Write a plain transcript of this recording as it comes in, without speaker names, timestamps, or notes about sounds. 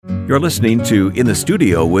You're listening to In the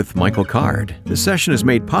Studio with Michael Card. This session is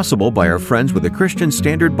made possible by our friends with the Christian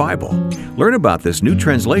Standard Bible. Learn about this new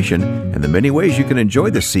translation and the many ways you can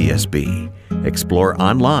enjoy the CSB. Explore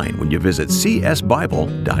online when you visit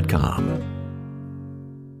csbible.com.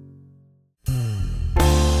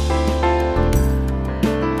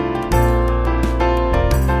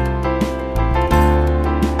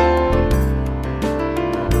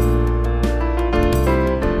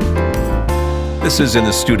 This is In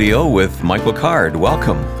the Studio with Michael Card.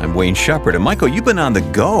 Welcome. I'm Wayne Shepherd. And Michael, you've been on the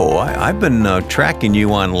go. I've been tracking you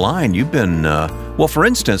online. You've been, for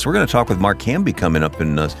instance, we're going to talk with Mark Hamby coming up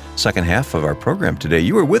in the second half of our program today.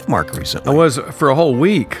 You were with Mark recently. I was for a whole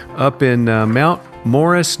week up in Mount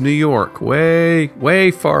Morris, New York,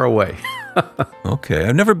 way far away. Okay.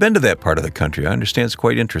 I've never been to that part of the country. I understand it's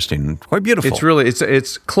quite interesting, quite beautiful. It's really,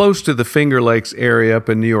 it's close to the Finger Lakes area up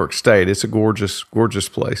in New York State. It's a gorgeous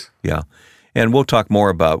place. Yeah. And we'll talk more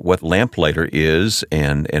about what Lamplighter is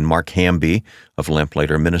and Mark Hamby of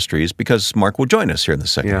Lamplighter Ministries, because Mark will join us here in the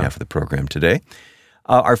second half of the program today.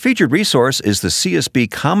 Our featured resource is the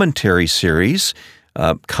CSB Commentary Series.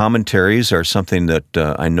 Commentaries are something that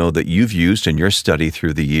I know that you've used in your study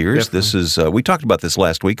through the years. Definitely. This is we talked about this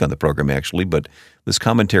last week on the program, actually, but this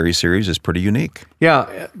commentary series is pretty unique.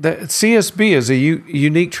 Yeah, the CSB is a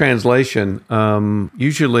unique translation.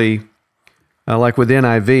 Usually, like with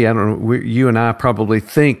NIV, I don't know. You and I probably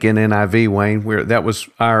think in NIV, Wayne. That was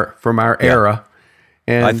from our era.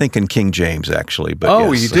 And I think in King James, actually.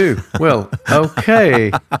 But yes. You do. Well,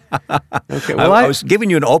 okay. Well, I was giving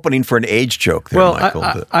you an opening for an age joke there,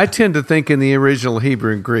 Michael. I tend to think in the original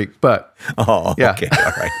Hebrew and Greek, but okay, all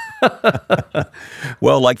right.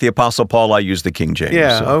 Well, like the Apostle Paul, I use the King James.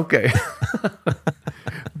 Yeah, okay.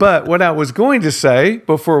 But what I was going to say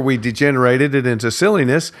before we degenerated it into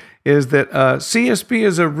silliness is that CSB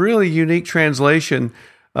is a really unique translation.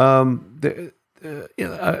 A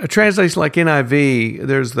translation like NIV,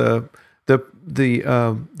 there's the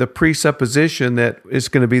presupposition that it's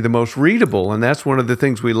going to be the most readable, and that's one of the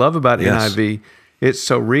things we love about NIV. It's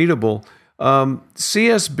so readable.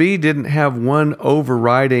 CSB didn't have one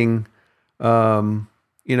overriding,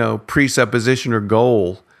 presupposition or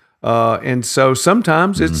goal. And so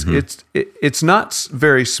sometimes it's not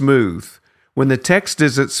very smooth. When the text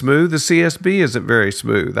isn't smooth, the CSB isn't very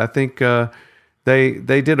smooth. I think they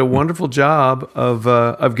did a wonderful job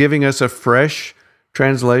of giving us a fresh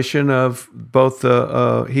translation of both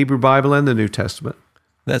the Hebrew Bible and the New Testament.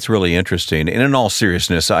 That's really interesting. And in all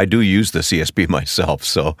seriousness, I do use the CSB myself.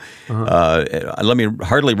 So let me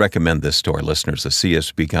heartily recommend this to our listeners, the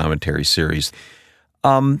CSB Commentary Series.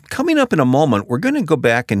 Coming up in a moment, we're going to go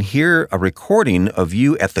back and hear a recording of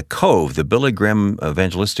you at the Cove. The Billy Graham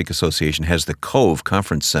Evangelistic Association has the Cove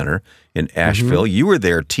Conference Center in Asheville. You were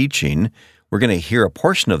there teaching. We're going to hear a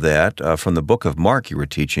portion of that from the book of Mark you were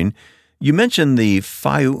teaching. You mentioned the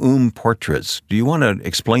Fayum portraits. Do you want to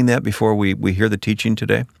explain that before we hear the teaching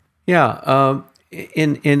today? Yeah.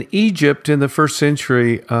 In Egypt in the first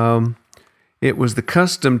century, it was the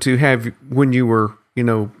custom to have, when you were,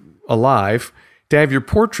 alive, to have your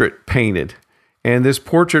portrait painted, and this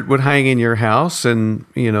portrait would hang in your house, and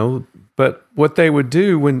but what they would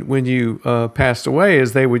do when you passed away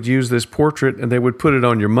is they would use this portrait and they would put it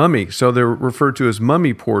on your mummy. So they're referred to as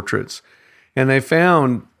mummy portraits, and they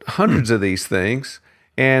found hundreds of these things.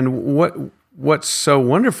 And what's so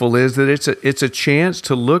wonderful is that it's a chance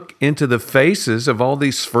to look into the faces of all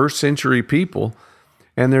these first century people.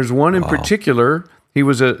 And there's one in particular. He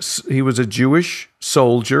was a Jewish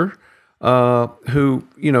soldier. Who,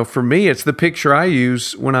 for me, it's the picture I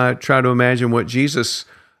use when I try to imagine what Jesus'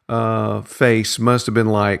 face must have been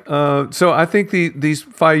like. So I think these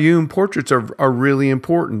Fayum portraits are really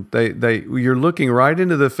important. You're looking right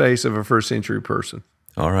into the face of a first century person.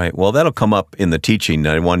 All right. Well, that'll come up in the teaching.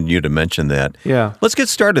 I wanted you to mention that. Yeah. Let's get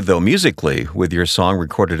started, though, musically with your song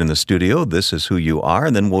recorded in the studio, This Is Who You Are,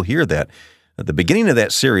 and then we'll hear that at the beginning of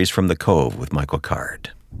that series from the Cove with Michael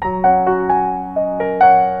Card.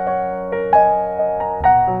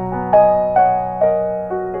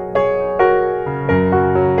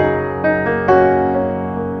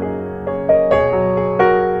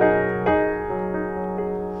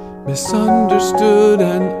 Misunderstood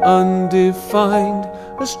and undefined,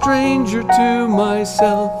 a stranger to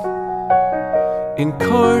myself.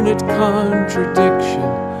 Incarnate contradiction,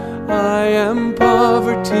 I am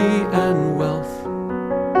poverty and wealth.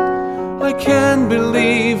 I can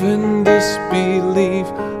believe and disbelieve,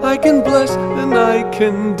 I can bless and I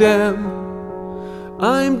condemn.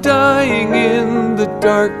 I'm dying in the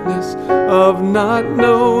darkness of not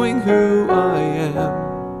knowing who I am.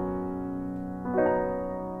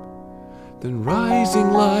 Then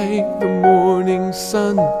rising like the morning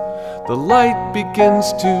sun, the light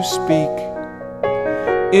begins to speak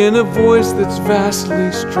in a voice that's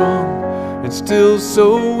vastly strong and still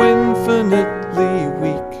so infinitely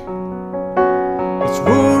weak. It's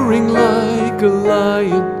roaring like a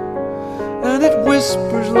lion, and it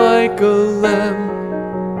whispers like a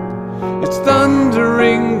lamb. It's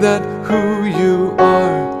thundering that who you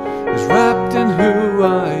are is wrapped in who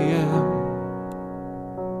I am.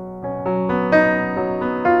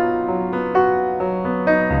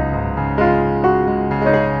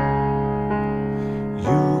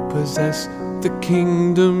 You possess the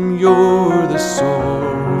kingdom, you're the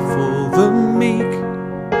sorrowful, the meek,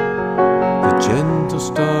 the gentle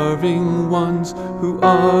starving ones who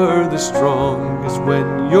are the strongest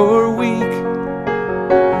when you're weak.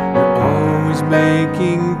 You're always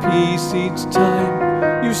making peace each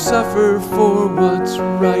time you suffer for what's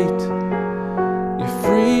right. You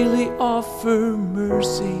freely offer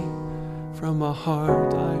mercy from a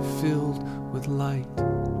heart I've filled with light.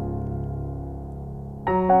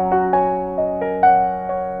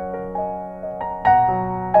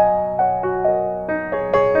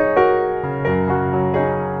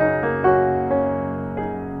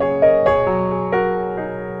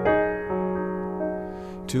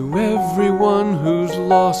 To everyone who's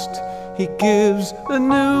lost, he gives a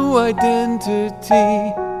new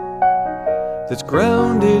identity that's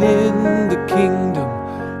grounded in the kingdom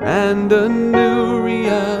and a new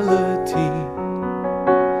reality.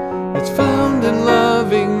 It's found in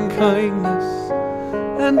loving kindness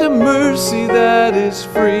and a mercy that is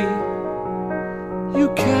free. You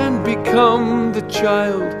can become the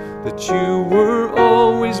child that you were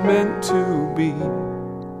always meant to be.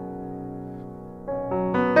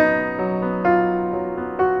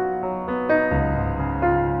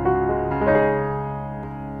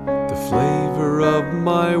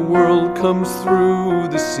 My world comes through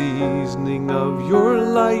the seasoning of your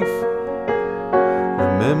life.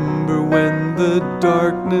 Remember when the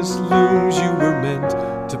darkness looms, you were meant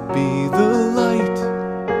to be the light.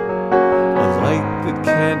 A light that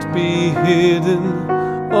can't be hidden,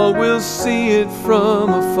 all will see it from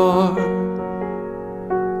afar.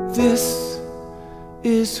 This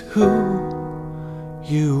is who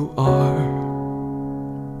you are.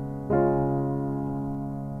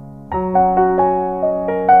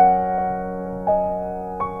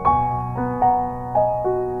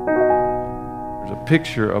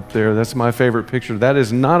 Picture up there, that's my favorite picture. That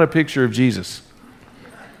is not a picture of Jesus.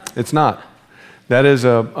 It's not. That is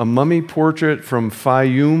a mummy portrait from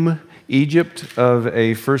Fayum, Egypt, of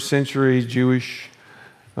a first century Jewish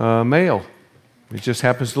male. It just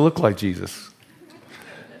happens to look like Jesus.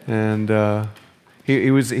 And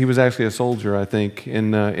he was actually a soldier, I think.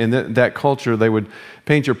 In that culture, they would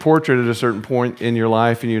paint your portrait at a certain point in your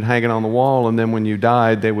life, and you'd hang it on the wall, and then when you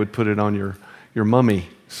died, they would put it on your mummy.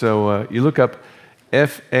 So you look up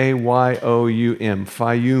F-A-Y-O-U-M,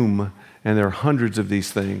 Fayum, and there are hundreds of these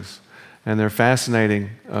things, and they're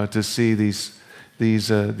fascinating to see these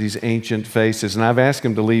ancient faces. And I've asked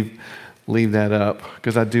him to leave that up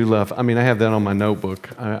because I do love. I mean, I have that on my notebook.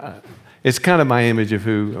 It's kind of my image of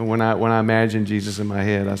who. When I imagine Jesus in my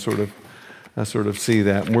head, I sort of see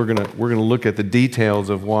that. And we're gonna look at the details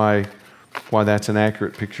of why that's an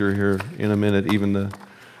accurate picture here in a minute, even the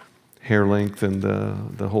hair length and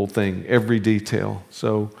the whole thing, every detail.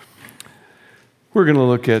 So we're going to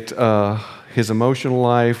look at his emotional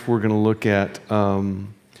life. We're going to look at the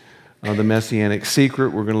Messianic secret.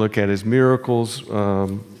 We're going to look at his miracles.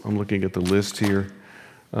 I'm looking at the list here.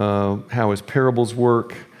 How his parables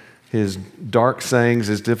work, his dark sayings,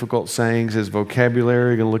 his difficult sayings, his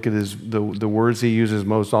vocabulary. We're going to look at the words he uses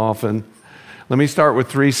most often. Let me start with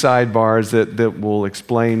 3 sidebars that will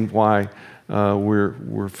explain why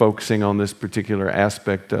we're focusing on this particular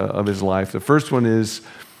aspect of his life. The first one is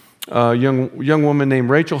a young woman named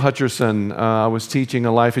Rachel Hutcherson. I was teaching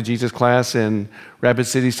a Life of Jesus class in Rapid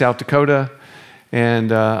City, South Dakota, and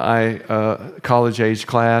college-age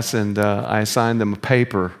class, and I assigned them a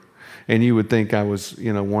paper. And you would think I was,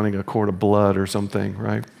 wanting a quart of blood or something,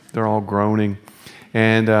 right? They're all groaning.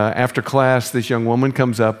 And after class, this young woman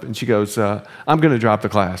comes up and she goes, "I'm going to drop the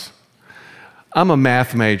class. I'm a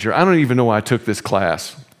math major. I don't even know why I took this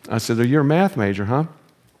class." I said, "Oh, you're a math major, huh?"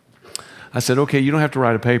 I said, "Okay, you don't have to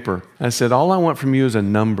write a paper." I said, "All I want from you is a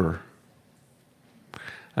number."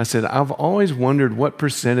 I said, "I've always wondered what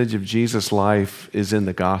percentage of Jesus' life is in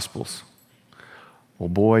the Gospels." Well,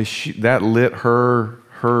 boy, that lit her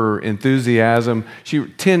enthusiasm.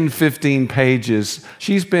 15 pages.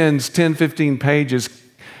 She spends 15 pages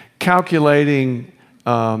calculating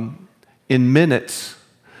in minutes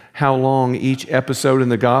how long each episode in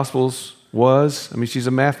the Gospels she's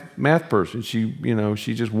a math person.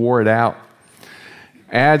 She just wore it out.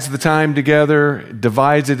 Adds the time together,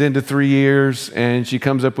 divides it into 3 years, and she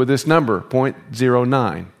comes up with this number,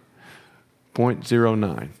 0.09.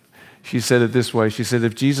 0.09. She said it this way. She said,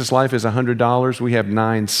 if Jesus' life is $100, we have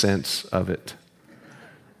 9 cents of it.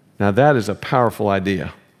 Now, that is a powerful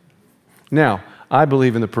idea. Now, I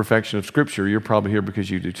believe in the perfection of Scripture. You're probably here because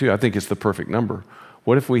you do too. I think it's the perfect number.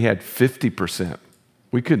 What if we had 50%?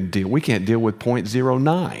 We can't deal with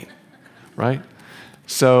 0.09, right?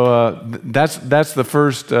 So that's the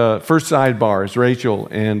first sidebar is Rachel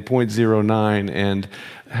and 0.09 and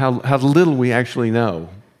how little we actually know.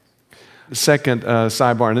 Second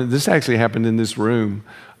sidebar, and this actually happened in this room.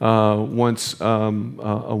 Once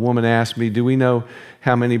a woman asked me, do we know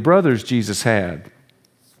how many brothers Jesus had?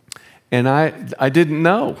 And I didn't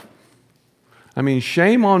know. I mean,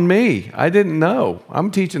 shame on me. I didn't know.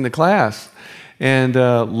 I'm teaching the class. And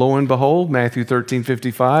lo and behold, Matthew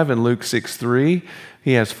 13:55 and Luke 6:3,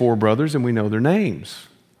 he has 4 brothers, and we know their names,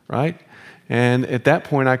 right? And at that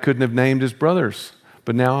point, I couldn't have named his brothers.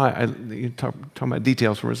 But now you're talking about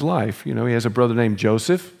details from his life. He has a brother named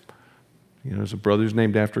Joseph. His brother's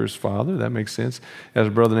named after his father. That makes sense. He has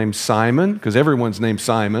a brother named Simon, because everyone's named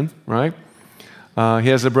Simon, right? He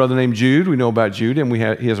has a brother named Jude. We know about Jude. And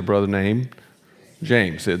he has a brother named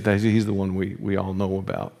James. He's the one we all know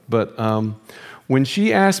about. But when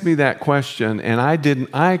she asked me that question, and I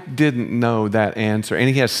didn't know that answer, and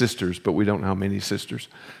he has sisters, but we don't know how many sisters,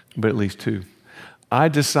 but at least 2. I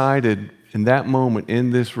decided in that moment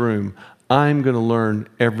in this room, I'm going to learn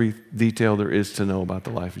every detail there is to know about the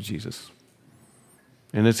life of Jesus.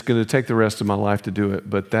 And it's going to take the rest of my life to do it,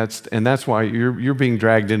 but that's why you're being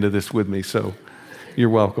dragged into this with me, so you're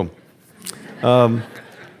welcome. So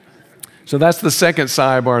that's the second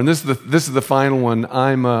sidebar, and this is the final one.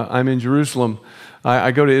 I'm in Jerusalem.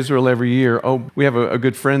 I go to Israel every year. We have a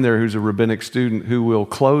good friend there who's a rabbinic student who will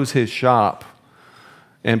close his shop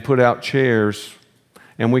and put out chairs,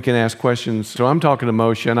 and we can ask questions. So I'm talking to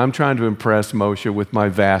Moshe, and I'm trying to impress Moshe with my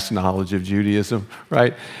vast knowledge of Judaism,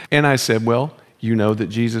 right? And I said, well, you know that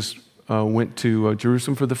Jesus went to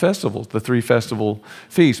Jerusalem for the festivals, the 3 festival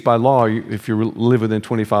feasts. By law, if you live within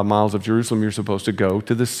 25 miles of Jerusalem, you're supposed to go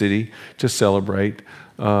to the city to celebrate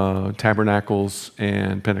Tabernacles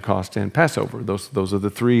and Pentecost and Passover. Those are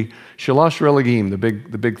the 3 Shalosh Religim,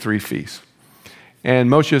 the big 3 feasts.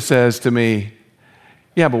 And Moshe says to me,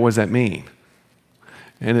 yeah, but what does that mean?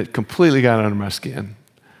 And it completely got under my skin.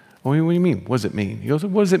 What do you mean? What does it mean? He goes,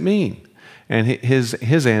 what does it mean? And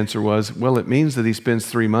his answer was, well, it means that he spends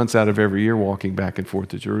 3 months out of every year walking back and forth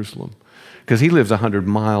to Jerusalem. Because he lives 100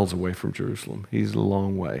 miles away from Jerusalem. He's a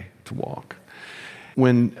long way to walk.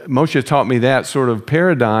 When Moshe taught me that sort of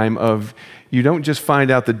paradigm of you don't just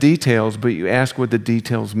find out the details, but you ask what the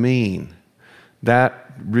details mean,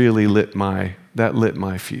 that really lit my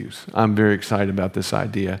fuse. I'm very excited about this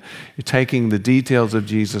idea. You're taking the details of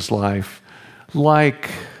Jesus' life, like,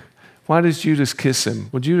 why does Judas kiss him?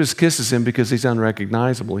 Well, Judas kisses him because he's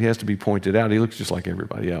unrecognizable. He has to be pointed out. He looks just like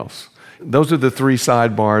everybody else. Those are the 3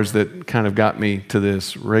 sidebars that kind of got me to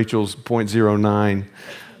this. Rachel's 0.09.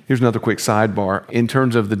 Here's another quick sidebar. In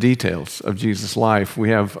terms of the details of Jesus' life, we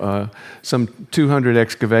have some 200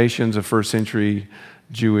 excavations of first century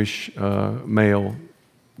Jewish male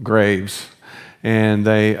graves. And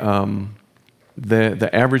they, the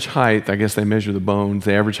average height, I guess they measure the bones,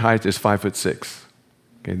 the average height is 5'6".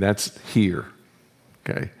 Okay, that's here.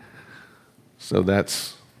 Okay, so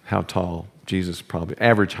that's how tall Jesus probably,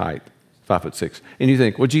 average height, 5'6". And you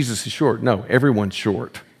think, well, Jesus is short. No, everyone's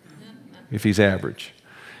short if he's average.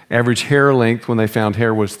 Average hair length when they found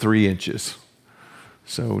hair was 3 inches.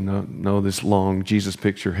 So no this long Jesus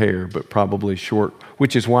picture hair, but probably short,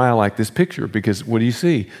 which is why I like this picture, because what do you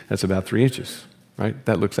see? That's about 3 inches, right?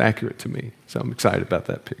 That looks accurate to me. So I'm excited about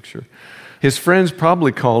that picture. His friends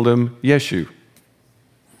probably called him Yeshu.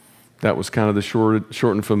 That was kind of the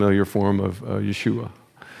short and familiar form of Yeshua.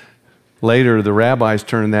 Later, the rabbis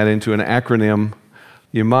turned that into an acronym,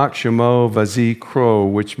 Yimak Shemo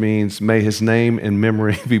Vazikro, which means may his name and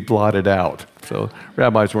memory be blotted out. So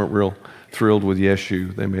rabbis weren't real thrilled with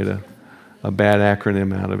Yeshu. They made a bad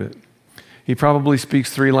acronym out of it. He probably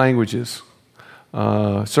speaks 3 languages.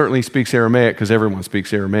 Certainly speaks Aramaic, because everyone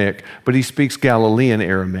speaks Aramaic, but he speaks Galilean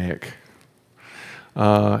Aramaic.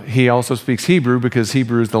 He also speaks Hebrew, because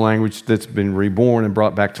Hebrew is the language that's been reborn and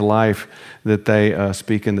brought back to life that they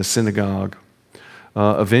speak in the synagogue.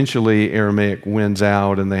 Eventually, Aramaic wins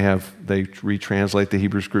out, and they retranslate the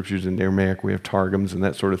Hebrew scriptures into Aramaic. We have targums and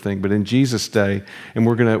that sort of thing. But in Jesus' day, and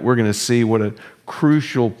we're gonna see what a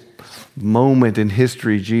crucial moment in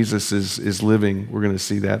history Jesus is living. We're going to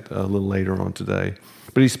see that a little later on today.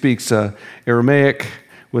 But he speaks Aramaic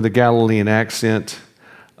with a Galilean accent.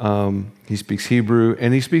 He speaks Hebrew,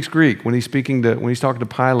 and he speaks Greek. When he's talking to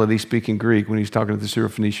Pilate, he's speaking Greek. When he's talking to the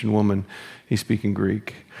Syrophoenician woman, he's speaking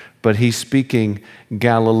Greek. But he's speaking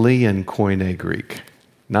Galilean Koine Greek,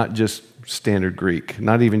 not just standard Greek,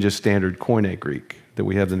 not even just standard Koine Greek that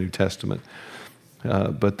we have in the New Testament.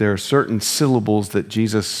 But there are certain syllables that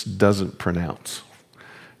Jesus doesn't pronounce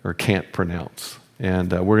or can't pronounce.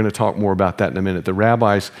 And we're going to talk more about that in a minute.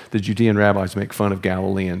 The Judean rabbis make fun of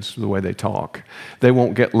Galileans, the way they talk. They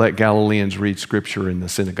won't let Galileans read scripture in the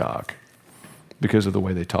synagogue because of the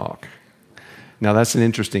way they talk. Now, that's an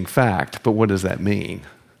interesting fact, but what does that mean?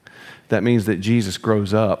 That means that Jesus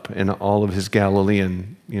grows up and all of his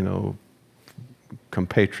Galilean,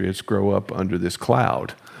 compatriots grow up under this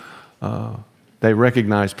cloud. They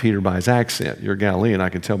recognize Peter by his accent. You're a Galilean, I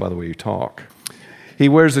can tell by the way you talk. He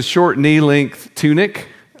wears a short knee-length tunic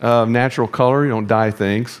of natural color. You don't dye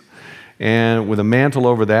things. And with a mantle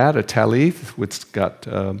over that, a talith, which got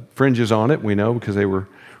fringes on it, we know, because they were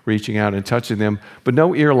reaching out and touching them. But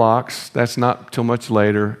no earlocks, that's not till much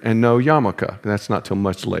later. And no yarmulke, that's not till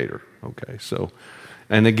much later. Okay, so,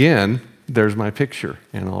 and again, there's my picture.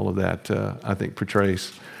 And all of that, I think,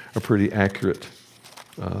 portrays a pretty accurate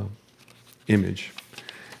image.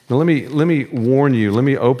 Now let me warn you, let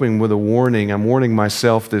me open with a warning. I'm warning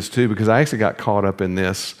myself this too, because I actually got caught up in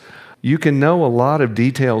this. You can know a lot of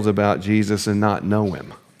details about Jesus and not know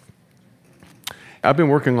him. I've been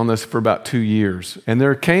working on this for about 2 years, and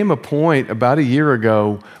there came a point about a year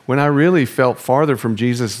ago when I really felt farther from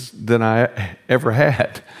Jesus than I ever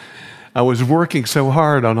had. I was working so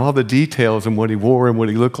hard on all the details and what he wore and what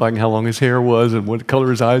he looked like and how long his hair was and what color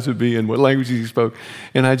his eyes would be and what languages he spoke.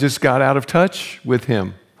 And I just got out of touch with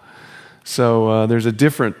him. So there's a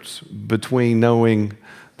difference between knowing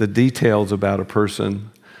the details about a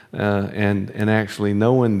person and actually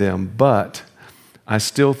knowing them. But I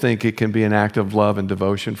still think it can be an act of love and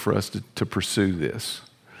devotion for us to pursue this.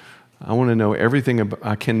 I want to know everything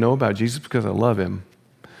I can know about Jesus because I love him.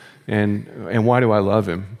 And why do I love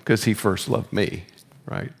him? Because he first loved me,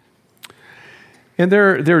 right? And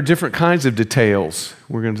there are different kinds of details.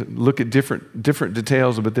 We're going to look at different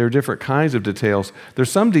details, but there are different kinds of details.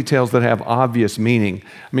 There's some details that have obvious meaning.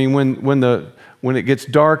 I mean, when it gets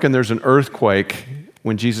dark and there's an earthquake,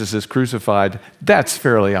 when Jesus is crucified, that's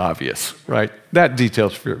fairly obvious, right? That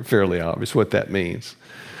detail's fairly obvious what that means.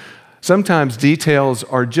 Sometimes details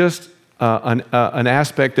are just an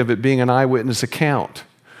aspect of it being an eyewitness account.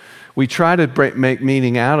 We try to make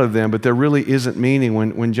meaning out of them, but there really isn't meaning.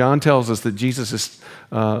 When John tells us that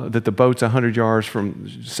that the boat's 100 yards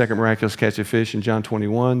from second miraculous catch of fish in John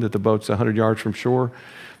 21, that the boat's 100 yards from shore,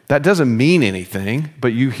 that doesn't mean anything,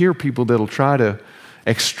 but you hear people that'll try to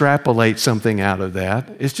extrapolate something out of that.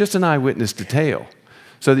 It's just an eyewitness detail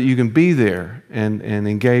so that you can be there and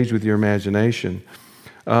engage with your imagination.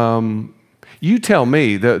 You tell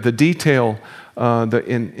me the detail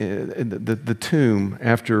the tomb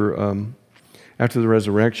after the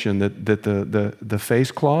resurrection, that the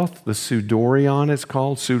face cloth, the sudorion it's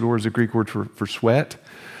called. Sudor is a Greek word for sweat.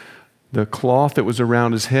 The cloth that was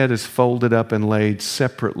around his head is folded up and laid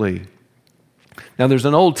separately. Now there's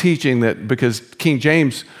an old teaching that, because King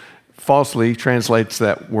James falsely translates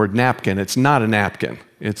that word napkin, it's not a napkin,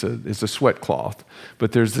 it's a sweat cloth.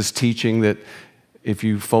 But there's this teaching that if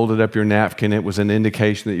you folded up your napkin, it was an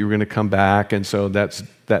indication that you were going to come back, and so that's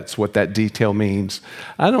what that detail means.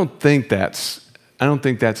 I don't think that's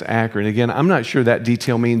accurate. Again, I'm not sure that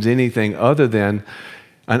detail means anything other than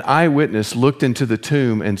an eyewitness looked into the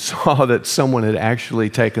tomb and saw that someone had actually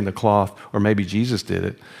taken the cloth, or maybe Jesus did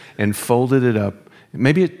it, and folded it up.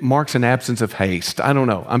 Maybe it marks an absence of haste. I don't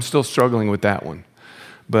know. I'm still struggling with that one.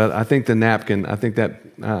 But I think the napkin, I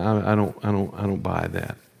don't buy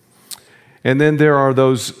that. And then there are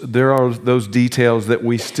those details that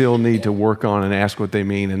we still need to work on and ask what they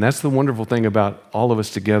mean. And that's the wonderful thing about all of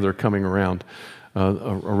us together coming around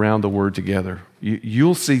the Word together.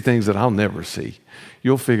 You'll see things that I'll never see.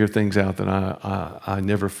 You'll figure things out that I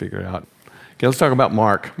never figured out. Okay, let's talk about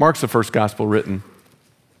Mark. Mark's the first gospel written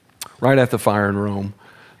right at the fire in Rome.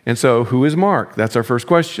 And so, who is Mark? That's our first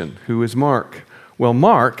question. Who is Mark? Well,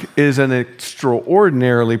 Mark is an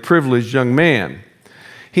extraordinarily privileged young man.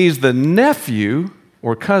 He's the nephew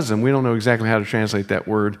or cousin, we don't know exactly how to translate that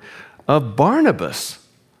word, of Barnabas.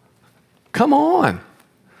 Come on.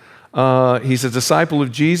 He's a disciple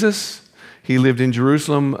of Jesus. He lived in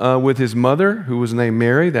Jerusalem with his mother, who was named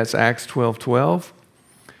Mary. That's Acts 12:12.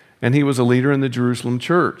 And he was a leader in the Jerusalem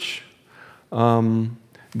church.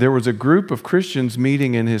 There was a group of Christians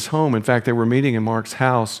meeting in his home. In fact, they were meeting in Mark's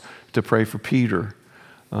house to pray for Peter.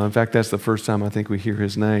 In fact, that's the first time I think we hear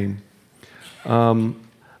his name.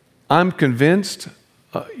 I'm convinced,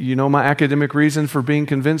 you know my academic reason for being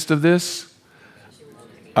convinced of this?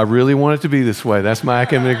 I really want it to be this way. That's my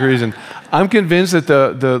academic reason. I'm convinced that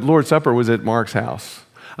the Lord's Supper was at Mark's house.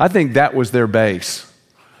 I think that was their base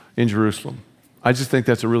in Jerusalem. I just think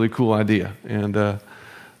that's a really cool idea, and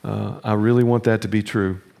I really want that to be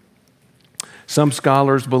true. Some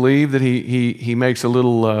scholars believe that he makes a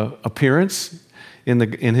little appearance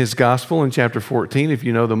in his gospel in chapter 14, if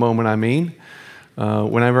you know the moment I mean.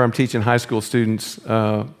 Whenever I'm teaching high school students,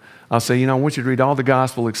 I'll say, I want you to read all the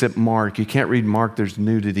gospel except Mark. You can't read Mark, there's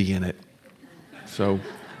nudity in it. So,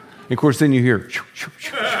 of course, then you hear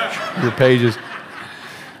your pages.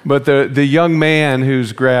 But the young man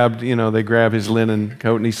who's grabbed, they grab his linen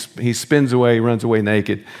coat and he spins away, runs away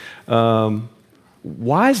naked.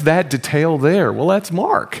 Why is that detail there? Well, that's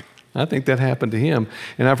Mark. I think that happened to him.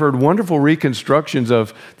 And I've heard wonderful reconstructions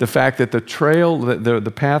of the fact that the trail,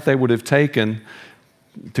 the path they would have taken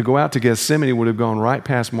to go out to Gethsemane would have gone right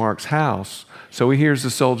past Mark's house. So he hears the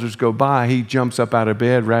soldiers go by. He jumps up out of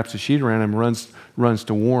bed, wraps a sheet around him, runs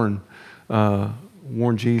to warn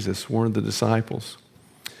Jesus, warn the disciples.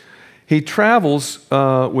 He travels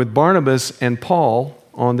with Barnabas and Paul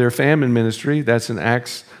on their famine ministry. That's in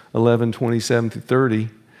Acts 11, 27 through 30.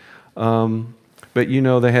 But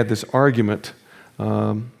they had this argument.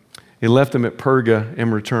 He left them at Perga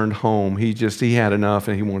and returned home. He had enough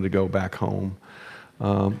and he wanted to go back home.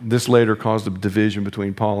 This later caused a division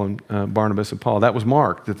between Paul and Barnabas and Paul. That was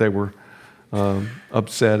Mark, that they were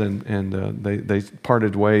upset and they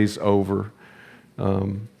parted ways over.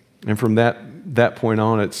 And from that point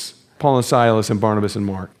on, it's Paul and Silas and Barnabas and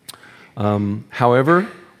Mark. However,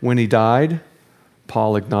 when he died,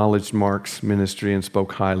 Paul acknowledged Mark's ministry and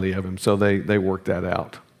spoke highly of him. So they worked that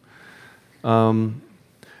out.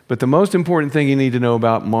 But the most important thing you need to know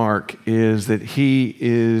about Mark is that he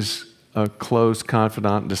is a close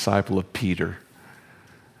confidant and disciple of Peter.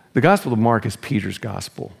 The Gospel of Mark is Peter's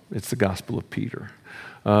gospel. It's the Gospel of Peter.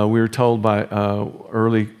 We were told by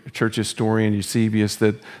early church historian Eusebius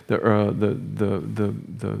that the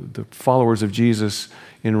followers of Jesus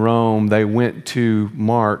in Rome, they went to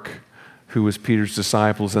Mark, who was Peter's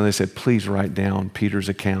disciples, and they said, please write down Peter's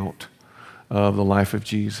account of the life of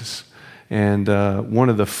Jesus. And one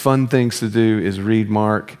of the fun things to do is read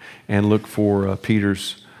Mark and look for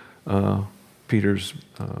Peter's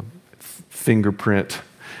fingerprint.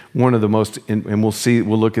 One of the most, and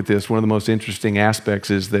we'll look at this, one of the most interesting aspects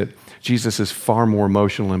is that Jesus is far more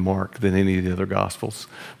emotional in Mark than any of the other Gospels.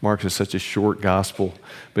 Mark is such a short Gospel,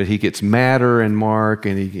 but he gets madder in Mark,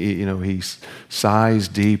 and he sighs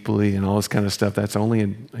deeply and all this kind of stuff. That's only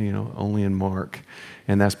in Mark,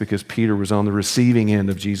 and that's because Peter was on the receiving end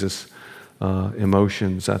of Jesus'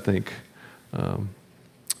 emotions, I think,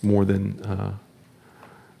 more than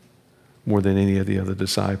any of the other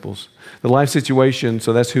disciples. The life situation,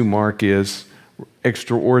 so that's who Mark is,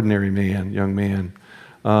 extraordinary man, young man.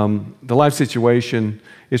 The life situation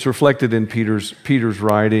is reflected in Peter's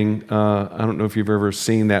writing. I don't know if you've ever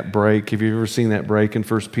seen that break. Have you ever seen that break in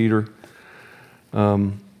 1 Peter?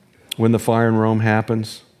 When the fire in Rome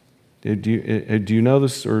happens? Do you know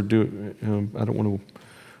this, or I don't want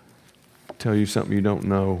to tell you something you don't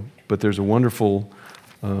know, but there's a wonderful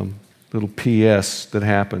little P.S. that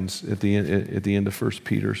happens at the end of 1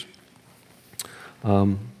 Peter's.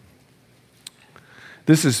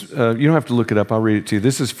 This is, you don't have to look it up, I'll read it to you.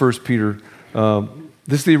 This is 1 Peter,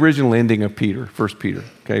 this is the original ending of Peter, 1 Peter.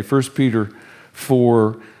 Okay, 1 Peter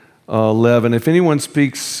 4:11. If anyone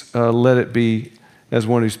speaks, let it be as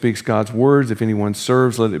one who speaks God's words. If anyone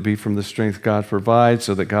serves, let it be from the strength God provides,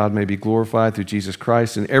 so that God may be glorified through Jesus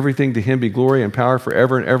Christ. And everything to him be glory and power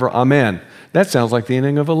forever and ever. Amen. That sounds like the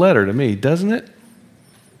ending of a letter to me, doesn't it?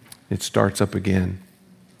 It starts up again.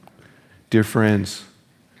 Dear friends,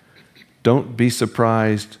 don't be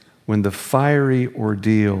surprised when the fiery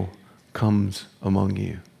ordeal comes among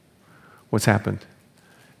you. What's happened?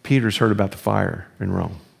 Peter's heard about the fire in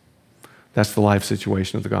Rome. That's the life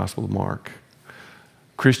situation of the Gospel of Mark.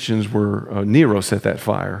 Christians were, Nero set that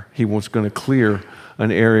fire. He was going to clear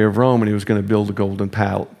an area of Rome and he was going to build a golden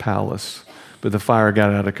palace. But the fire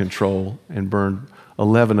got out of control and burned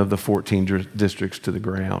 11 of the 14 districts to the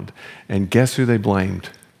ground. And guess who they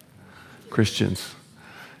blamed? Christians.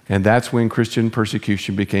 And that's when Christian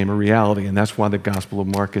persecution became a reality. And that's why the Gospel of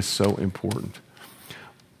Mark is so important.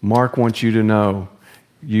 Mark wants you to know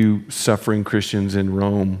you suffering Christians in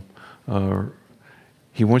Rome,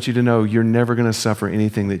 he wants you to know you're never going to suffer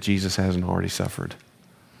anything that Jesus hasn't already suffered,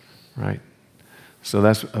 right? So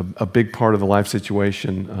that's a big part of the life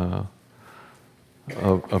situation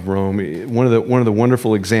of Rome. One of the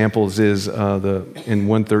wonderful examples is in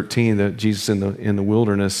 1:13 that Jesus in the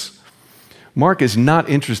wilderness. Mark is not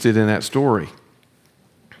interested in that story.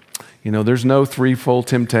 There's no threefold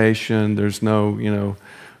temptation. There's no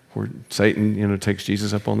where Satan takes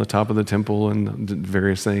Jesus up on the top of the temple and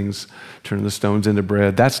various things, turning the stones into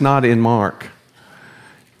bread. That's not in Mark.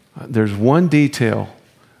 There's one detail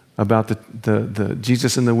about the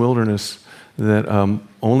Jesus in the wilderness that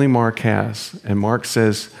only Mark has. And Mark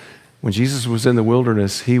says when Jesus was in the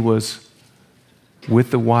wilderness, he was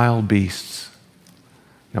with the wild beasts.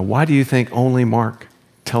 Now, why do you think only Mark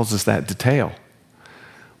tells us that detail?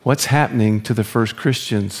 What's happening to the first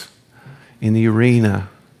Christians in the arena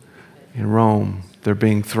in Rome? They're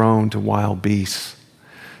being thrown to wild beasts.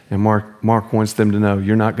 And Mark wants them to know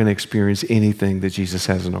you're not going to experience anything that Jesus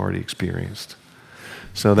hasn't already experienced.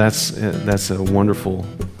 So that's a wonderful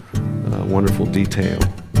detail.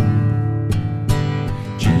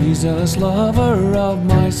 Jesus, lover of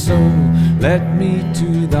my soul, let me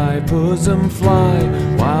to thy bosom fly,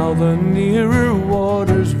 while the nearer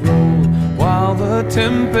waters roll, while the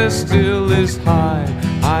tempest still is high.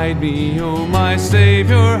 Hide me, O my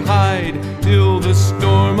Savior, hide, till the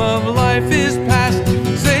storm of life is past.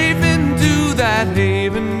 Safe into that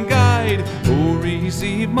haven guide, oh,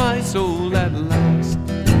 receive my soul at last.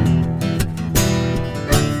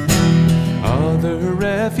 Other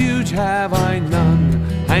refuge have I none,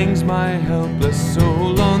 hangs my helpless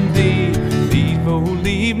soul on thee.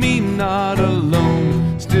 Leave me not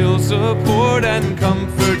alone, still support and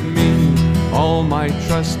comfort me. All my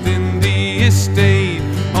trust in thee is stayed,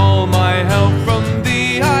 all my help from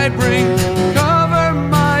thee I bring. Cover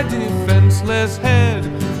my defenseless head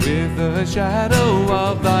with the shadow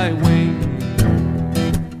of thy wing.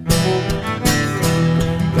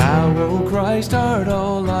 Thou, O Christ, art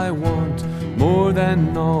all I want, more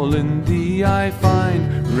than all in thee I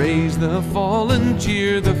find. Raise the fallen,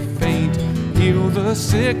 cheer the faint, heal the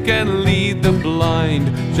sick and lead the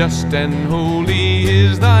blind. Just and holy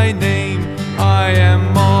is thy name. I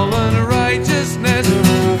am all unrighteousness,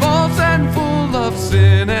 false and full of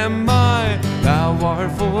sin am I. Thou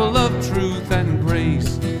art full of truth and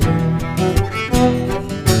grace.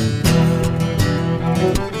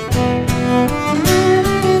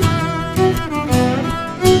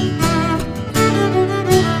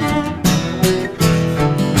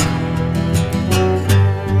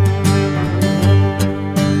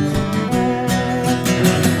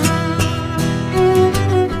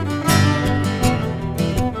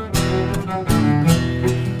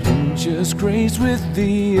 Grace with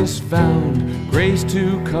thee is found, grace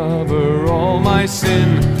to cover all my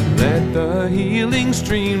sin. Let the healing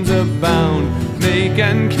streams abound, make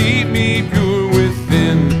and keep me pure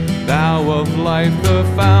within. Thou of life the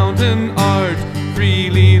fountain art,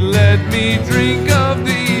 freely let me drink of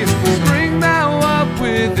thee. Spring thou up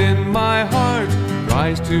within my heart,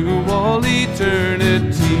 rise to all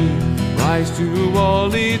eternity, rise to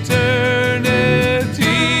all eternity.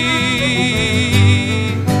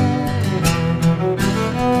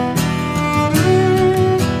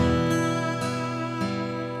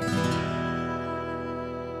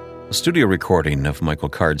 A studio recording of Michael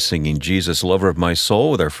Card singing Jesus, Lover of My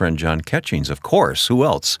Soul with our friend John Ketchings, of course. Who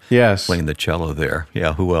else? Yes. Playing the cello there.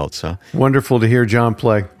 Yeah, who else, huh? Wonderful to hear John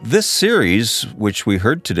play. This series, which we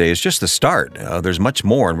heard today, is just the start. There's much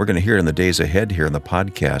more, and we're going to hear in the days ahead here in the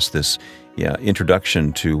podcast, this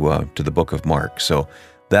introduction to the book of Mark. So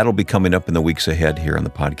that'll be coming up in the weeks ahead here on the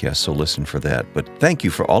podcast, so listen for that. But thank you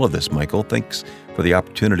for all of this, Michael. Thanks for the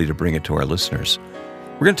opportunity to bring it to our listeners.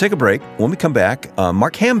 We're going to take a break. When we come back,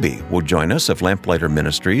 Mark Hamby will join us of Lamplighter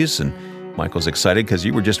Ministries. And Michael's excited because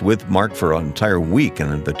you were just with Mark for an entire week,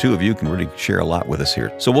 and the two of you can really share a lot with us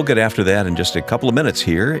here. So we'll get after that in just a couple of minutes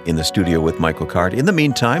here in the studio with Michael Card. In the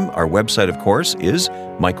meantime, our website, of course, is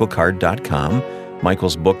michaelcard.com.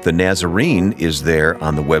 Michael's book, The Nazarene, is there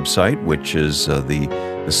on the website, which is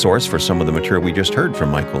the source for some of the material we just heard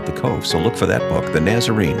from Michael at the Cove. So look for that book, The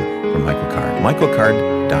Nazarene, from Michael Card.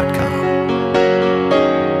 michaelcard.com.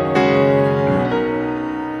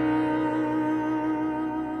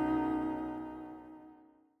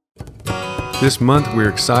 This month, we're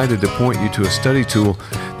excited to point you to a study tool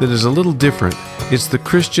that is a little different. It's the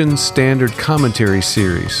Christian Standard Commentary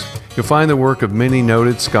Series. You'll find the work of many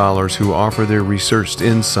noted scholars who offer their researched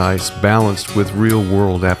insights balanced with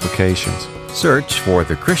real-world applications. Search for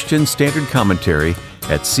the Christian Standard Commentary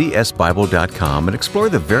at csbible.com and explore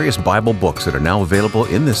the various Bible books that are now available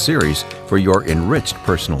in this series for your enriched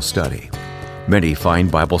personal study. Many fine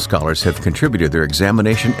Bible scholars have contributed their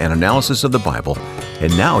examination and analysis of the Bible,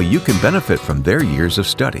 and now you can benefit from their years of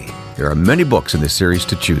study. There are many books in this series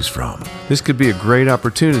to choose from. This could be a great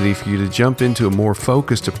opportunity for you to jump into a more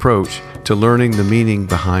focused approach to learning the meaning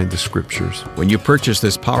behind the Scriptures. When you purchase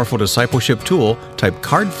this powerful discipleship tool, type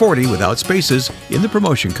CARD40 without spaces in the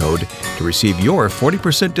promotion code to receive your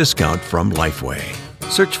 40% discount from Lifeway.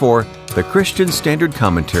 Search for the Christian Standard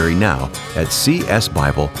Commentary now at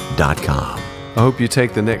csbible.com. I hope you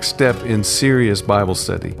take the next step in serious Bible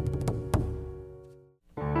study.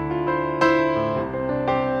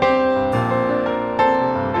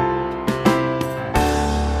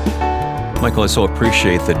 Michael, I so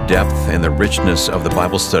appreciate the depth and the richness of the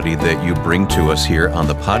Bible study that you bring to us here on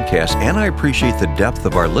the podcast, and I appreciate the depth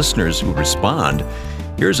of our listeners who respond.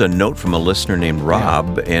 Here's a note from a listener named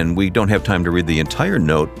Rob, and we don't have time to read the entire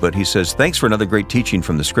note, but he says, "Thanks for another great teaching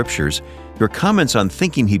from the Scriptures. Your comments on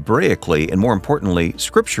thinking Hebraically, and more importantly,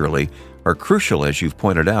 scripturally, are crucial, as you've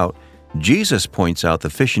pointed out. Jesus points out the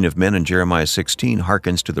fishing of men in Jeremiah 16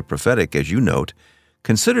 hearkens to the prophetic, as you note.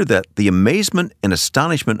 Consider that the amazement and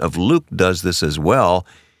astonishment of Luke does this as well."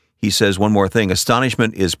 He says one more thing,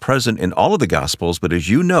 astonishment is present in all of the Gospels, but as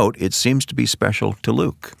you note, it seems to be special to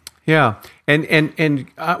Luke. Yeah, and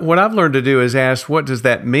what I've learned to do is ask, what does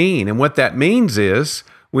that mean? And what that means is,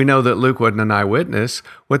 we know that Luke wasn't an eyewitness.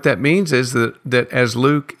 What that means is that as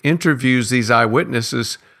Luke interviews these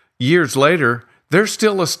eyewitnesses years later, they're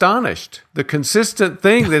still astonished. The consistent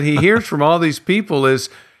thing that he hears from all these people is,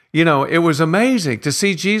 it was amazing to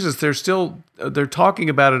see Jesus. They're talking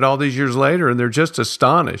about it all these years later, and they're just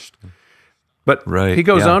astonished. But he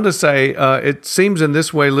goes on to say, it seems in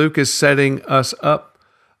this way Luke is setting us up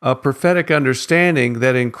a prophetic understanding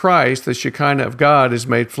that in Christ, the Shekinah of God is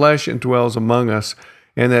made flesh and dwells among us,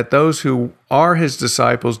 and that those who are his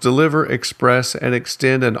disciples deliver, express, and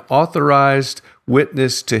extend an authorized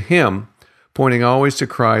witness to him, pointing always to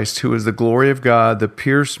Christ, who is the glory of God, the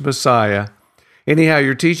pierced Messiah. Anyhow,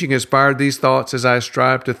 your teaching inspired these thoughts as I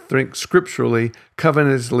strive to think scripturally,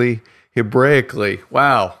 covenantally, Hebraically.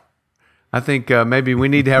 Wow. I think maybe we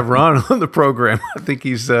need to have Ron on the program. I think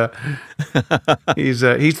he's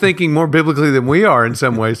thinking more biblically than we are in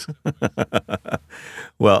some ways.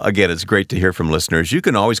 Well, again, it's great to hear from listeners. You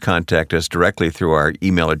can always contact us directly through our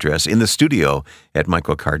email address in the studio at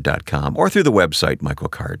michaelcard.com or through the website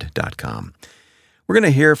michaelcard.com. We're going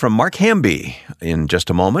to hear from Mark Hamby in just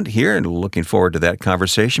a moment here, and looking forward to that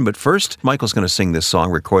conversation. But first, Michael's going to sing this song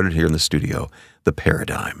recorded here in the studio, The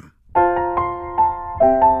Paradigm.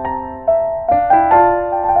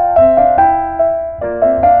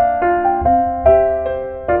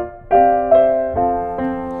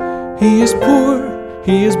 He is poor,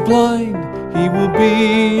 he is blind, he will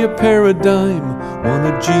be a paradigm,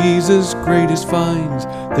 one of Jesus' greatest finds,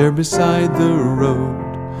 there beside the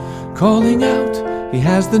road. Calling out, he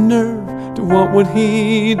has the nerve to want what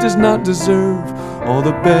he does not deserve, all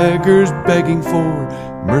the beggars begging for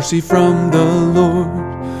mercy from the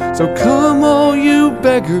Lord. So come all you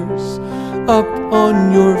beggars, up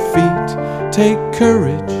on your feet, take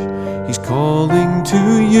courage, he's calling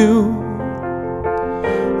to you.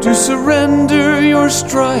 To surrender your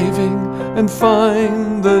striving and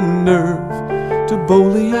find the nerve to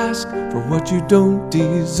boldly ask for what you don't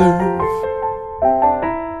deserve.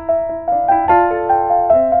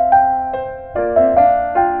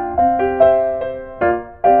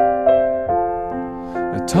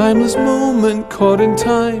 A timeless moment caught in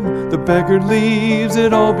time, the beggar leaves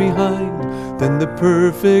it all behind. Then the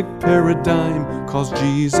perfect paradigm calls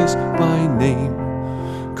Jesus by name,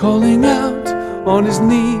 calling out on his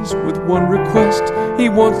knees with one request he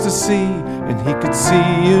wants to see, and he could see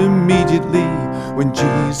immediately when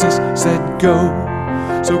Jesus said go.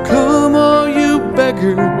 So come all you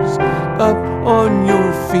beggars, up on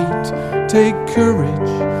your feet, take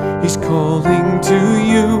courage, he's calling to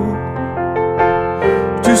you.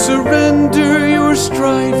 To surrender your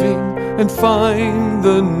striving and find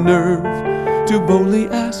the nerve to boldly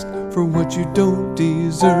ask for what you don't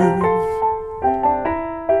deserve.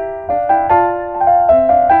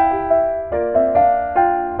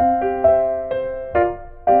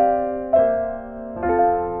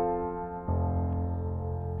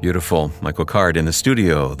 Beautiful. Michael Card in the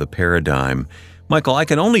studio, The Paradigm. Michael, I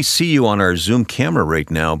can only see you on our Zoom camera right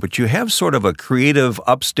now, but you have sort of a creative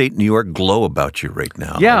upstate New York glow about you right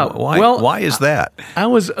now. Yeah. Why is that? I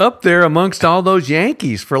was up there amongst all those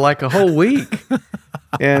Yankees for like a whole week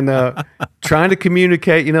and trying to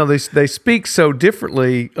communicate. They speak so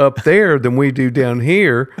differently up there than we do down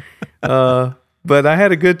here. but I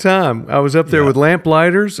had a good time. I was up there with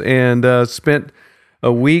Lamplighters and spent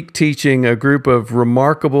a week teaching a group of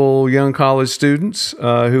remarkable young college students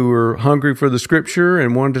who were hungry for the Scripture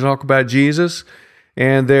and wanted to talk about Jesus.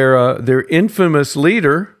 And their infamous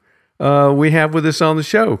leader we have with us on the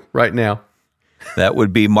show right now. That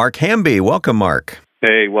would be Mark Hamby. Welcome, Mark.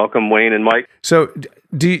 Hey, welcome, Wayne and Mike. So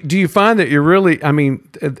do you find that you're really, I mean,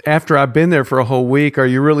 after I've been there for a whole week, are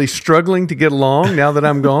you really struggling to get along now that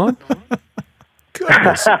I'm gone?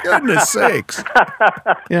 Goodness sakes.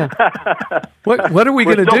 Yeah. What are we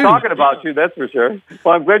going to do? We're still talking about you, that's for sure.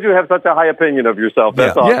 Well, I'm glad you have such a high opinion of yourself.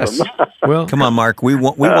 That's awesome. Yes. Well, come on, Mark. We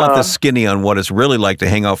want the skinny on what it's really like to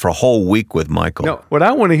hang out for a whole week with Michael. No, what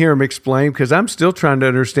I want to hear him explain, because I'm still trying to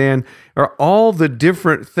understand, are all the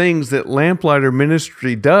different things that Lamplighter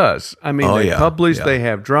Ministry does. I mean, they publish, they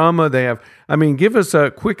have drama, give us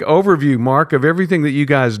a quick overview, Mark, of everything that you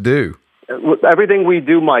guys do. Everything we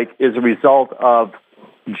do, Mike, is a result of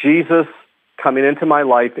Jesus coming into my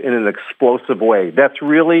life in an explosive way. That's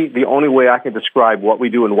really the only way I can describe what we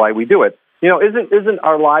do and why we do it. You know, isn't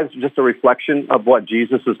our lives just a reflection of what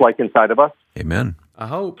Jesus is like inside of us? Amen. I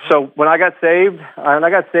hope. So when I got saved, I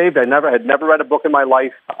had never read a book in my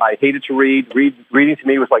life. I hated to read. Reading to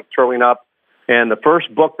me was like throwing up. And the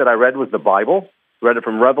first book that I read was the Bible. Read it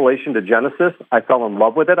from Revelation to Genesis. I fell in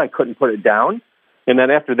love with it. I couldn't put it down. And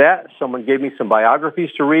then after that, someone gave me some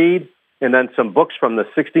biographies to read, and then some books from the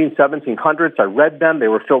 1700s. I read them. They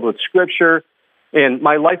were filled with Scripture, and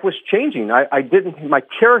my life was changing. My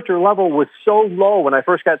character level was so low when I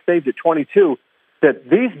first got saved at 22 that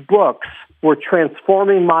these books were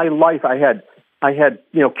transforming my life. I had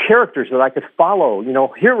characters that I could follow,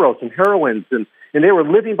 heroes and heroines, and they were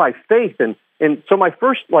living by faith. And so my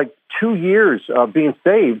first 2 years of being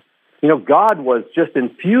saved, God was just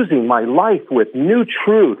infusing my life with new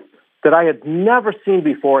truth that I had never seen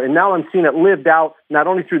before. And now I'm seeing it lived out, not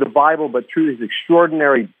only through the Bible, but through these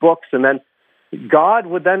extraordinary books. And then God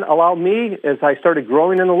would then allow me, as I started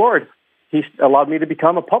growing in the Lord, He allowed me to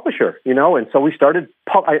become a publisher, and so we started.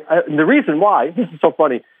 And the reason why, this is so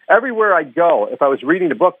funny, everywhere I go, if I was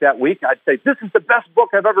reading a book that week, I'd say, this is the best book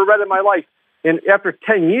I've ever read in my life. And after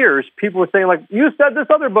 10 years, people were saying, you said this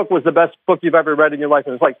other book was the best book you've ever read in your life.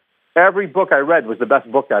 And it's like, every book I read was the best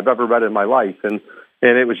book I've ever read in my life. And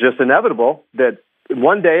it was just inevitable that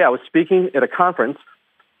one day I was speaking at a conference,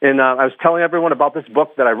 and I was telling everyone about this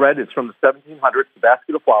book that I read. It's from the 1700s, The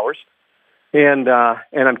Basket of Flowers. And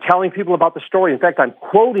I'm telling people about the story. In fact, I'm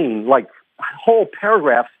quoting whole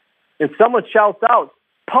paragraphs, and someone shouts out,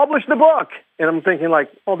 publish the book. And I'm thinking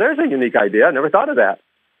there's a unique idea. I never thought of that.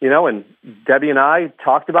 And Debbie and I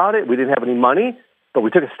talked about it. We didn't have any money, but we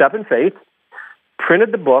took a step in faith,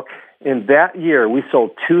 printed the book. In that year, we sold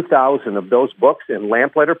 2,000 of those books, and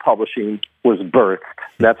Lamplighter Publishing was birthed.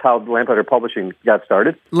 That's how Lamplighter Publishing got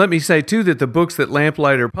started. Let me say, too, that the books that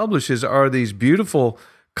Lamplighter publishes are these beautiful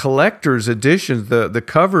collector's editions. The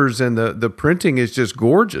covers and the printing is just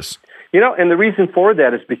gorgeous. And the reason for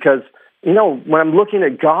that is because, when I'm looking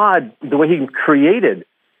at God, the way He created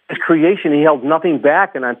His creation, He held nothing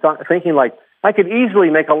back. And I'm thinking, I could easily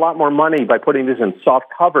make a lot more money by putting this in soft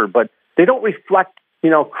cover, but they don't reflect,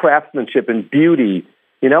 craftsmanship and beauty,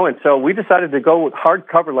 and so we decided to go with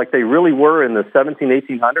hardcover like they really were in the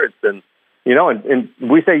 1800s. And, and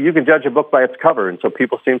we say you can judge a book by its cover. And so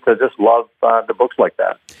people seem to just love the books like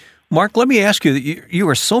that. Mark, let me ask you, you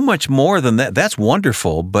are so much more than that. That's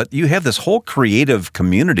wonderful, but you have this whole creative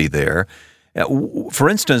community there. For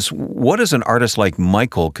instance, what does an artist like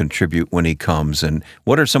Michael contribute when he comes, and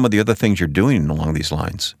what are some of the other things you're doing along these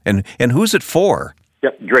lines? And who's it for? Yeah,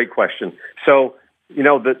 great question. So,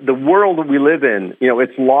 the world that we live in,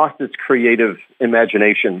 it's lost its creative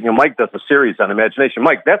imagination. Mike does a series on imagination.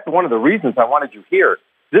 Mike, that's one of the reasons I wanted you here.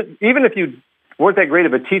 Even if you weren't that great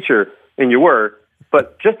of a teacher, and you were,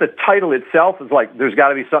 but just the title itself is there's got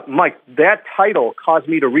to be something. Mike, that title caused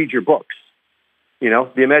me to read your books,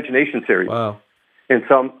 the Imagination series. Wow. And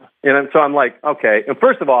so I'm like, okay. And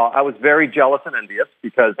first of all, I was very jealous and envious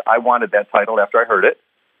because I wanted that title after I heard it,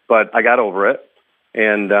 but I got over it.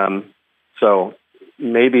 And so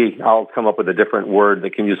maybe I'll come up with a different word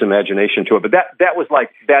that can use imagination to it. But that was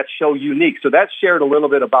that's so unique. So that shared a little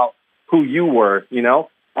bit about who you were,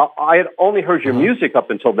 I had only heard your music up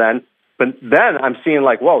until then, but then I'm seeing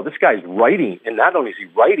whoa, this guy's writing. And not only is he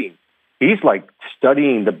writing, he's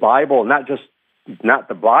studying the Bible, not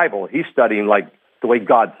the Bible. He's studying the way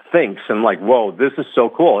God thinks. And whoa, this is so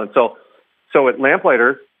cool. And so at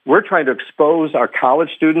Lamplighter, we're trying to expose our college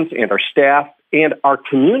students and our staff and our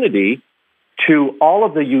community to all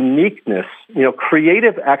of the uniqueness,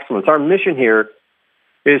 creative excellence. Our mission here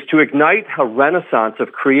is to ignite a renaissance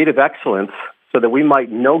of creative excellence so that we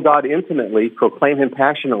might know God intimately, proclaim Him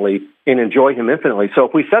passionately, and enjoy Him infinitely. So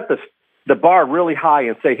if we set the bar really high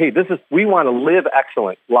and say, hey, we want to live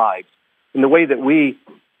excellent lives in the way that we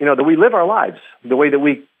live our lives, the way that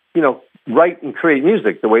we, write and create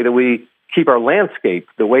music, the way that we keep our landscape,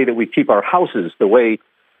 the way that we keep our houses, the way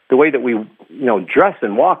that we, dress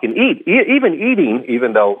and walk and eat, even eating,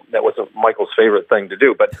 even though that wasn't Michael's favorite thing to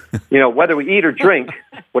do. But, whether we eat or drink,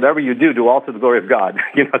 whatever you do all to the glory of God.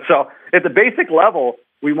 So at the basic level,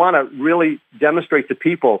 we want to really demonstrate to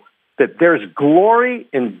people that there's glory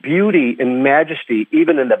and beauty and majesty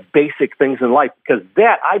even in the basic things in life, because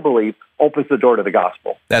that, I believe, opens the door to the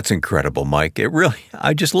gospel. That's incredible, Mike.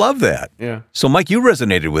 I just love that. Yeah. So, Mike, you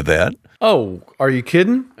resonated with that. Oh, are you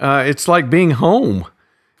kidding? It's like being home.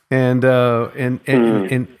 And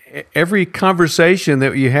every conversation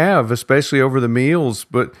that you have, especially over the meals,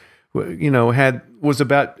 but was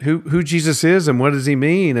about who Jesus is and what does He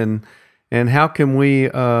mean, and how can we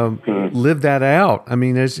live that out. I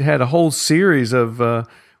mean, it's had a whole series of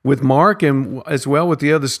with Mark and as well with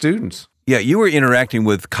the other students. Yeah, you were interacting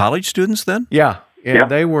with college students then? Yeah.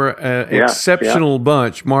 They were an exceptional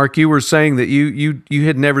bunch. Mark, you were saying that you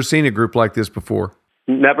had never seen a group like this before.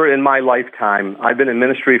 Never in my lifetime. I've been in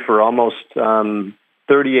ministry for almost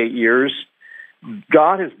 38 years.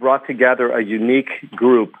 God has brought together a unique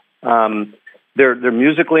group. They're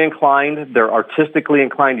musically inclined. They're artistically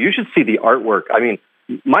inclined. You should see the artwork. I mean,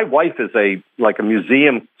 my wife is a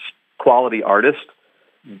museum quality artist.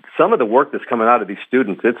 Some of the work that's coming out of these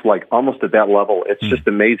students, it's like almost at that level. It's just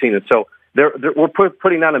amazing. And so we're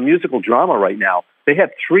putting on a musical drama right now. They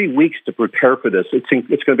had 3 weeks to prepare for this. It's going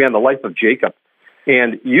to be on the life of Jacob.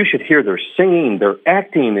 And you should hear their singing, their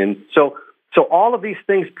acting. And so all of these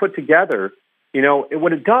things put together,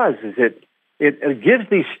 what it does is it gives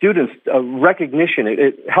these students a recognition.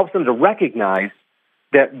 It helps them to recognize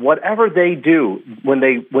that whatever they do, when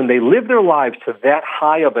they live their lives to that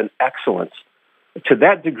high of an excellence, to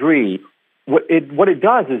that degree, what it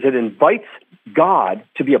does is it invites God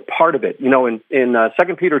to be a part of it. In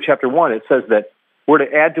 2 Peter chapter 1, it says that we're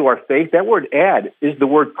to add to our faith. That word "add" is the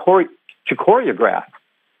word to choreograph.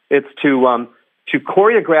 It's to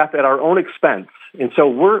choreograph at our own expense. And so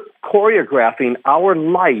we're choreographing our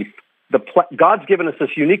life. God's given us this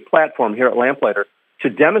unique platform here at Lamplighter to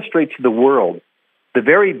demonstrate to the world the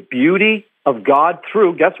very beauty of God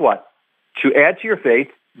through, guess what? To add to your faith,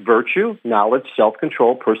 virtue, knowledge,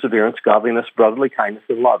 self-control, perseverance, godliness, brotherly kindness,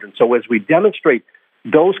 and love. And so as we demonstrate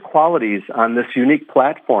those qualities on this unique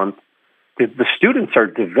platform, the students are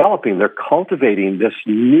developing, they're cultivating this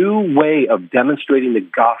new way of demonstrating the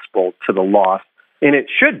gospel to the lost, and it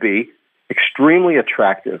should be extremely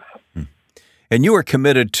attractive. And you are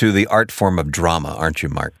committed to the art form of drama, aren't you,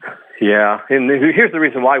 Mark? Yeah, and here's the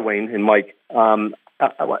reason why, Wayne and Mike.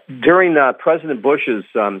 During President Bush's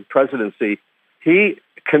presidency, he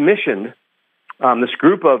commissioned this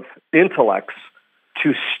group of intellects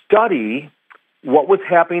to study what was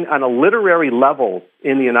happening on a literary level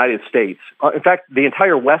in the United States. In fact, the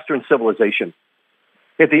entire Western civilization.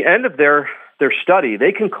 At the end of their study,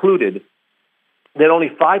 they concluded that only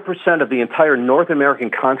 5% of the entire North American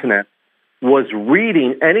continent was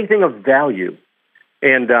reading anything of value,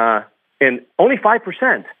 and only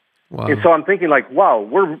 5%. Wow. And so I'm thinking, wow,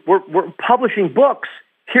 we're publishing books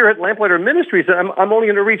here at Lamplighter Ministries, and I'm only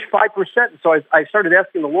going to reach 5%. So I started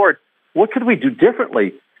asking the Lord, what could we do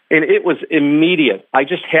differently? And it was immediate.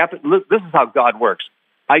 This is how God works.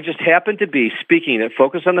 I just happened to be speaking at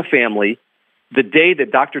Focus on the Family the day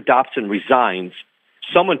that Dr. Dobson resigns.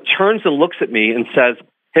 Someone turns and looks at me and says,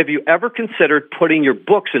 have you ever considered putting your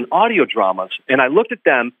books in audio dramas? And I looked at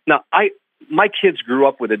them. Now, my kids grew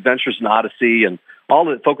up with Adventures in Odyssey and all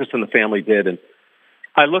that Focus on the Family did. And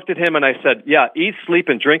I looked at him and I said, yeah, eat, sleep,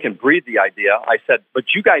 and drink and breathe the idea. I said, but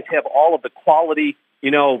you guys have all of the quality,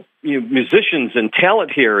 musicians and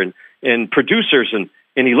talent here and producers. And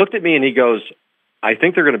he looked at me and he goes, I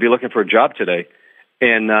think they're going to be looking for a job today.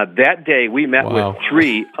 And that day we met with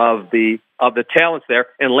 3 of the talents there.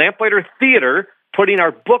 And Lamplighter Theater, putting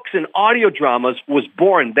our books in audio dramas, was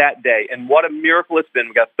born that day. And what a miracle it's been.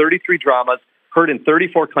 We got 33 dramas, heard in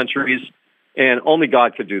 34 countries, and only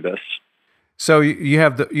God could do this. So you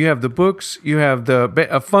have the books, you have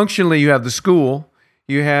functionally you have the school,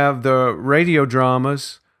 you have the radio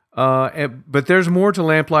dramas, but there's more to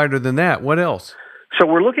Lamplighter than that. What else? So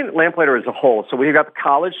we're looking at Lamplighter as a whole. So we've got the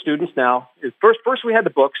college students now. First we had the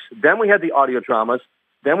books, then we had the audio dramas,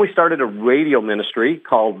 then we started a radio ministry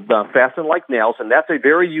called Fasten Like Nails, and that's a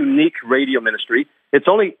very unique radio ministry. It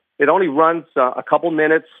only runs a couple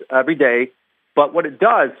minutes every day, but what it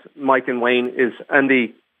does, Mike and Wayne, is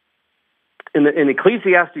in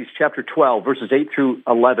Ecclesiastes chapter 12, verses 8 through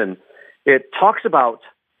 11, it talks about,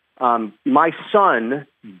 my son,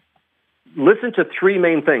 listen to three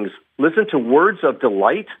main things. Listen to words of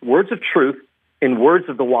delight, words of truth, and words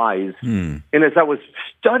of the wise. And as I was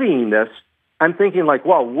studying this, I'm thinking like,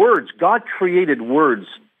 wow, words, God created words.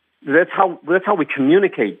 That's how we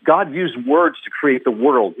communicate. God used words to create the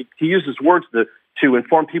world. He uses words to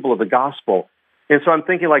inform people of the gospel. And so I'm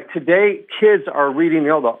thinking like today, kids are reading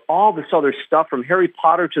all this other stuff from Harry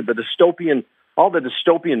Potter to all the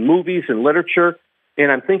dystopian movies and literature.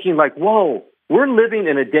 And I'm thinking like, whoa, we're living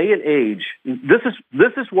in a day and age.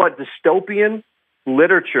 This is what dystopian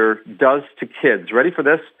literature does to kids. Ready for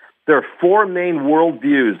this? There are four main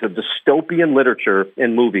worldviews of dystopian literature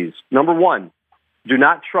in movies. Number one, do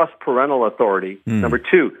not trust parental authority. Number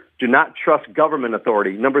two, do not trust government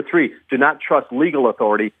authority. Number three, do not trust legal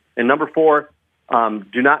authority. And number four,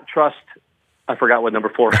 do not trust, I forgot what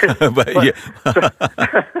number four is.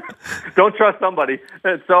 Don't trust somebody.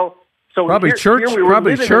 So probably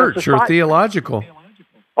church or theological.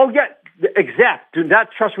 Oh, yeah, exact. Do not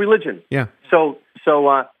trust religion. Yeah. So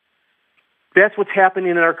that's what's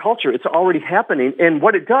happening in our culture. It's already happening. And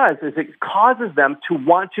what it does is it causes them to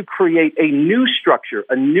want to create a new structure,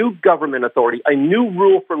 a new government authority, a new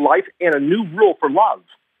rule for life, and a new rule for love.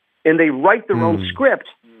 And they write their own script,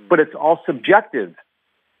 but it's all subjective.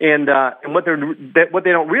 And what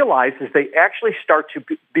they don't realize is they actually start to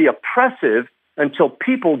be oppressive until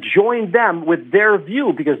people join them with their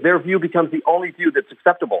view, because their view becomes the only view that's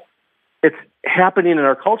acceptable. It's happening in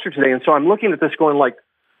our culture today. And so I'm looking at this going like,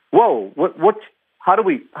 whoa, how do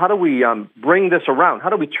we bring this around? How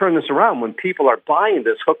do we turn this around when people are buying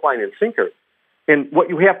this hook, line, and sinker? And what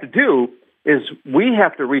you have to do is we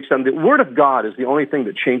have to reach them. The Word of God is the only thing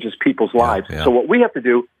that changes people's lives. Yeah. So what we have to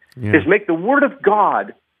do is make the Word of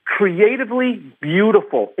God creatively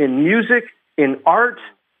beautiful in music, in art,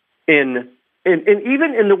 in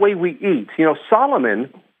even in the way we eat. You know,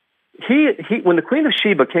 Solomon, he when the Queen of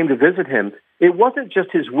Sheba came to visit him, it wasn't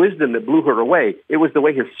just his wisdom that blew her away. It was the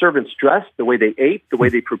way his servants dressed, the way they ate, the way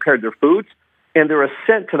they prepared their foods, and their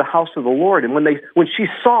ascent to the house of the Lord. And when she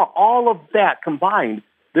saw all of that combined,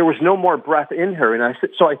 there was no more breath in her. And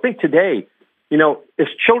so I think today, you know, as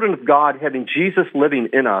children of God, having Jesus living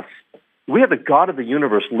in us, we have the God of the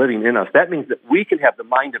universe living in us. That means that we can have the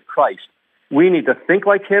mind of Christ. We need to think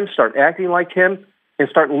like him, start acting like him, and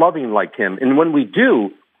start loving like him. And when we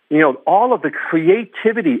do, you know, all of the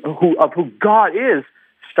creativity of who God is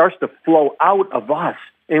starts to flow out of us,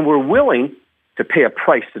 and we're willing to pay a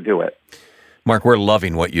price to do it. Mark, we're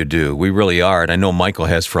loving what you do. We really are. And I know Michael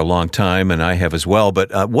has for a long time, and I have as well.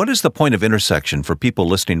 But what is the point of intersection for people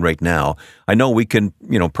listening right now? I know we can,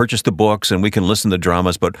 purchase the books and we can listen to the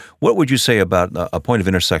dramas, but what would you say about a point of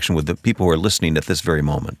intersection with the people who are listening at this very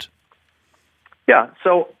moment? Yeah,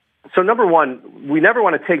 so number one, we never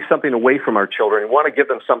want to take something away from our children. We want to give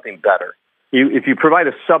them something better. If you provide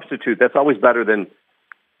a substitute, that's always better than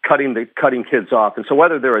cutting kids off. And so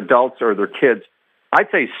whether they're adults or they're kids, I'd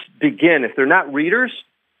say begin. If they're not readers,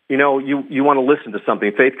 you want to listen to something.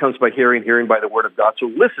 Faith comes by hearing, hearing by the Word of God. So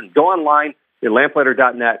listen, go online at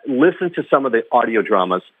lamplighter.net, listen to some of the audio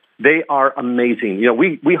dramas. They are amazing.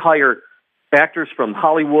 We hire actors from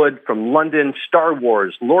Hollywood, from London, Star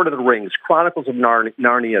Wars, Lord of the Rings, Chronicles of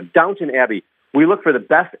Narnia, Downton Abbey. We look for the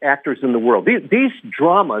best actors in the world. These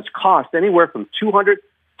dramas cost anywhere from $200,000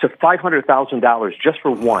 to $500,000 just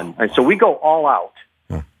for one. And so we go all out.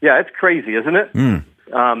 Yeah, it's crazy, isn't it?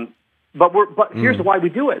 But here's why we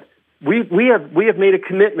do it. We have made a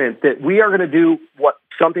commitment that we are going to do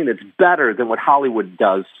something that's better than what Hollywood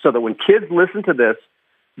does, so that when kids listen to this,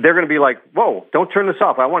 they're going to be like, whoa, don't turn this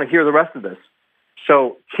off. I want to hear the rest of this.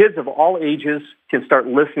 So kids of all ages can start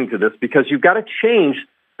listening to this, because you've got to change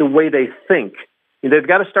the way they think. They've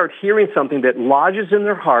got to start hearing something that lodges in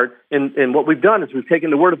their heart. And what we've done is we've taken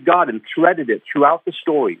the Word of God and threaded it throughout the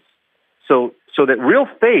stories. So that real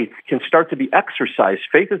faith can start to be exercised.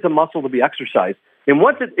 Faith is a muscle to be exercised. And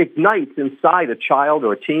once it ignites inside a child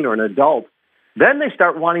or a teen or an adult, then they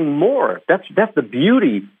start wanting more. That's the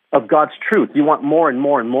beauty of God's truth. You want more and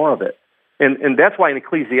more and more of it. And that's why in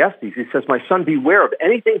Ecclesiastes, he says, my son, beware of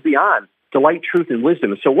anything beyond delight, truth, and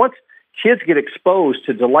wisdom. And so once kids get exposed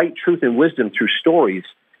to delight, truth, and wisdom through stories,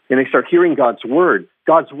 and they start hearing God's word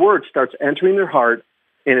starts entering their heart,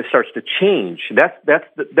 and it starts to change. That's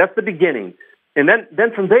the beginning. And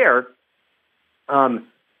then from there,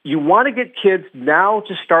 you want to get kids now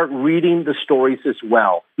to start reading the stories as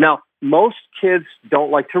well. Now, most kids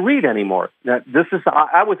don't like to read anymore. Now,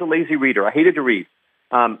 I was a lazy reader. I hated to read.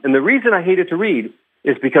 And the reason I hated to read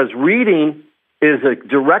is because reading is a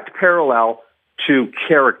direct parallel to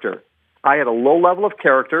character. I had a low level of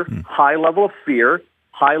character, high level of fear,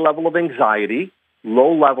 high level of anxiety,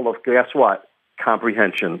 low level of, guess what,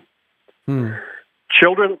 comprehension.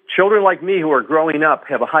 Children like me who are growing up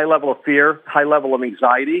have a high level of fear, high level of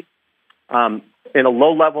anxiety, and a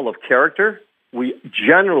low level of character. We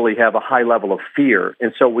generally have a high level of fear.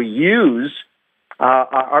 And so we use,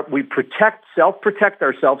 we self-protect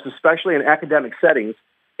ourselves, especially in academic settings.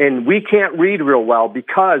 And we can't read real well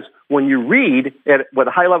because when you read with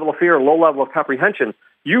a high level of fear, a low level of comprehension,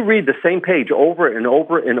 you read the same page over and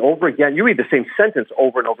over and over again. You read the same sentence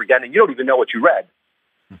over and over again, and you don't even know what you read.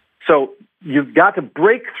 So you've got to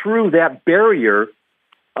break through that barrier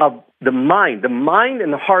of the mind. The mind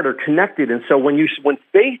and the heart are connected. And so when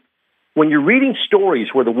you're reading stories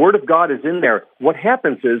where the Word of God is in there, what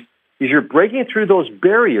happens is you're breaking through those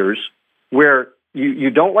barriers where you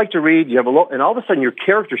don't like to read, you have and all of a sudden your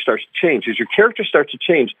character starts to change. As your character starts to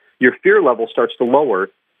change, your fear level starts to lower,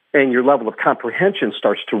 and your level of comprehension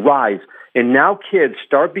starts to rise. And now kids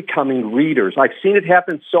start becoming readers. I've seen it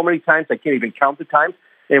happen so many times, I can't even count the times.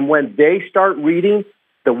 And when they start reading,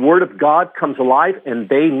 the Word of God comes alive, and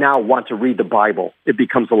they now want to read the Bible. It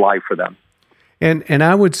becomes alive for them. And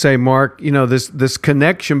I would say, Mark, this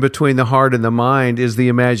connection between the heart and the mind is the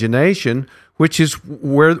imagination, which is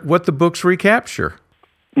what the books recapture.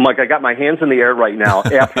 Mike, I got my hands in the air right now.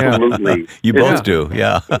 Absolutely. You both do,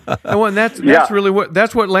 yeah. And that's really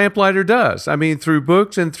what Lamplighter does. I mean, through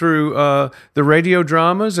books and through the radio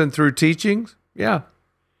dramas and through teachings. Yeah.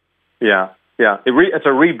 Yeah. It's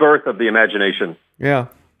a rebirth of the imagination. Yeah.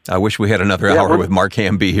 I wish we had another hour with Mark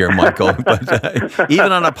Hamby here, Michael. But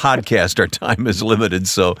even on a podcast, our time is limited.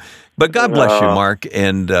 So, but God bless you, Mark.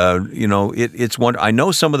 And it's one. I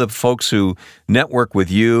know some of the folks who network with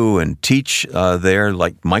you and teach there,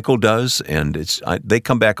 like Michael does, and they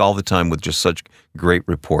come back all the time with just such great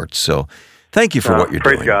reports. So, thank you for what you're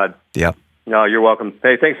doing. Praise God. Yeah. No, you're welcome.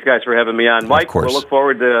 Hey, thanks, guys, for having me on, Mike. Of course. We'll look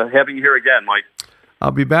forward to having you here again, Mike. I'll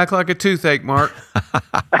be back like a toothache, Mark.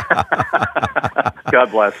 God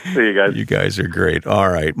bless. See you guys. You guys are great. All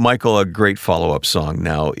right. Michael, a great follow-up song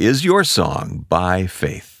now is your song, By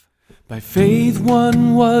Faith. By faith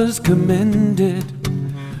one was commended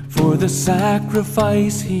for the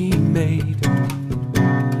sacrifice he made.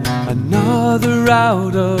 Another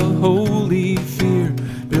out of holy fear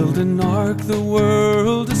built an ark the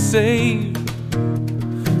world to save.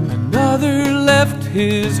 Another left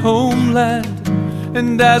his homeland,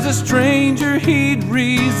 and as a stranger he'd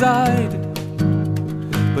reside.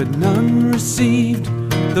 But none received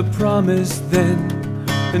the promise then,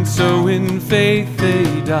 and so in faith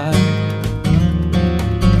they died.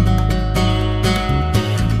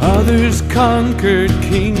 Others conquered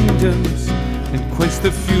kingdoms and quenched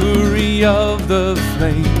the fury of the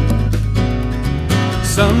flame.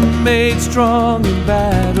 Some made strong in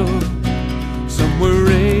battle, some were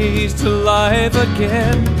raised to life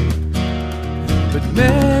again. But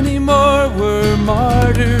many more were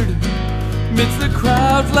martyred midst the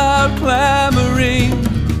crowd's loud clamoring.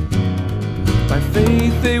 By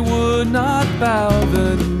faith they would not bow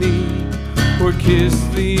the knee or kiss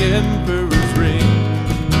the emperor's ring.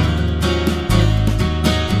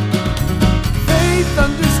 Faith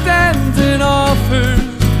understands and offers,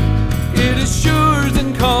 it assures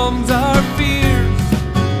and calms our fears.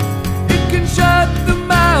 It can shut the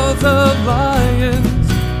mouths of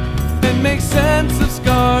lions and make sense of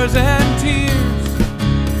scars and tears.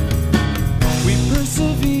 We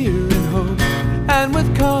persevere in hope and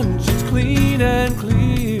with conscience clean and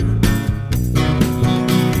clear.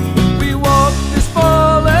 We walk this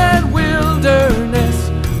fallen wilderness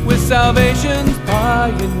with salvation's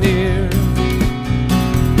pioneer.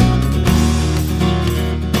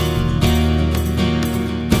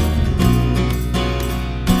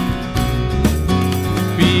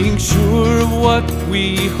 Being sure of what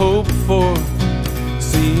we hope for,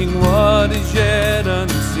 seeing what is yet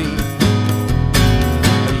unseen.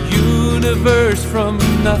 A universe from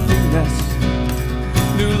nothingness,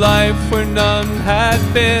 new life where none had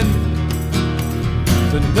been.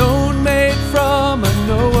 The known made from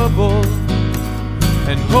unknowable,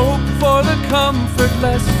 and hope for the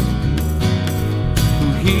comfortless,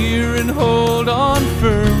 who hear and hold on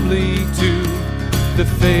firmly to the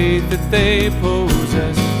faith that they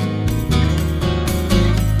possess.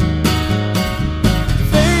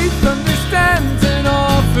 Faith understands and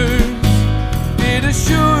offers, it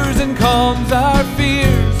assures and calms our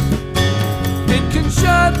fears. It can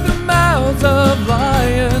shut the mouths of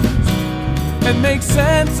lions and make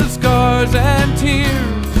sense of scars and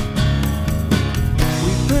tears.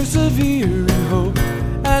 We persevere in hope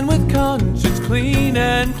and with conscience clean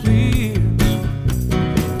and clear.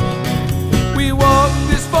 We walk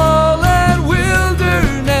this fallen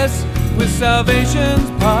with salvation's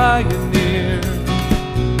pioneer.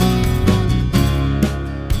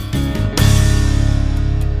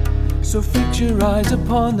 So fix your eyes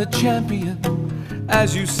upon the champion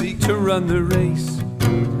as you seek to run the race,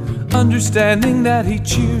 understanding that he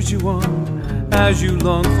cheers you on as you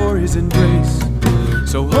long for his embrace.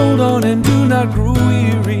 So hold on and do not grow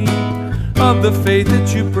weary of the faith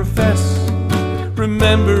that you profess,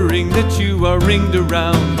 remembering that you are ringed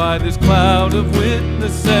around by this cloud of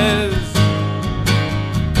witnesses.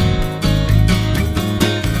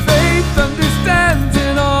 Faith understands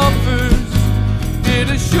and offers, it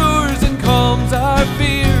assures and calms our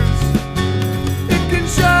fears. It can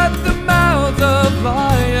shut the mouth of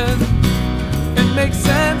lions and make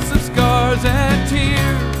sense of scars and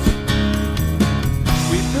tears.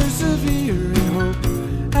 We persevere in hope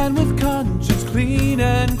and with conscience clean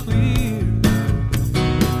and clear.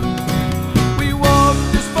 We walk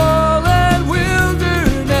this fallen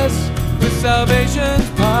wilderness with salvation's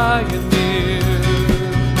pioneer.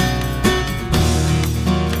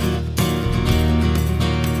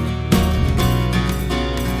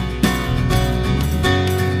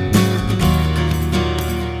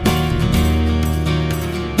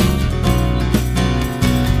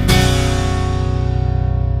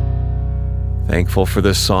 Thankful for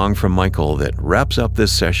this song from Michael that wraps up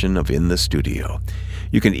this session of In the Studio.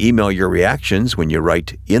 You can email your reactions when you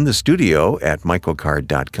write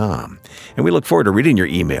inthestudio@michaelcard.com. And we look forward to reading your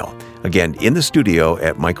email. Again,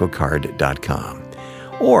 inthestudio@michaelcard.com.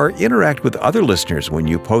 Or interact with other listeners when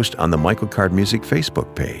you post on the Michael Card Music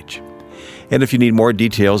Facebook page. And if you need more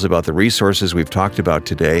details about the resources we've talked about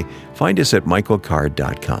today, find us at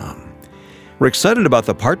michaelcard.com. We're excited about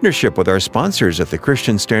the partnership with our sponsors at the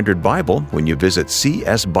Christian Standard Bible when you visit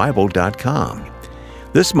csbible.com.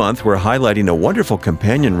 This month, we're highlighting a wonderful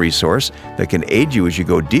companion resource that can aid you as you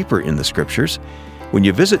go deeper in the Scriptures. When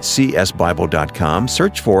you visit csbible.com,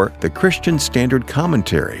 search for the Christian Standard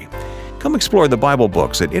Commentary. Come explore the Bible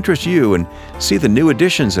books that interest you and see the new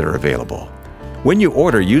editions that are available. When you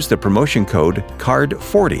order, use the promotion code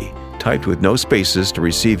CARD40, typed with no spaces, to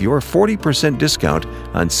receive your 40% discount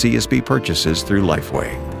on CSB purchases through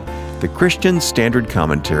Lifeway. The Christian Standard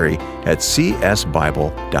Commentary at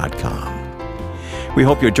csbible.com. We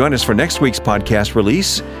hope you'll join us for next week's podcast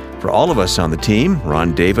release. For all of us on the team,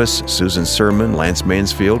 Ron Davis, Susan Sermon, Lance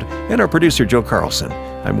Mansfield, and our producer Joe Carlson,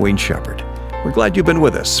 I'm Wayne Shepherd. We're glad you've been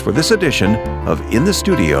with us for this edition of In the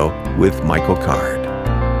Studio with Michael Card.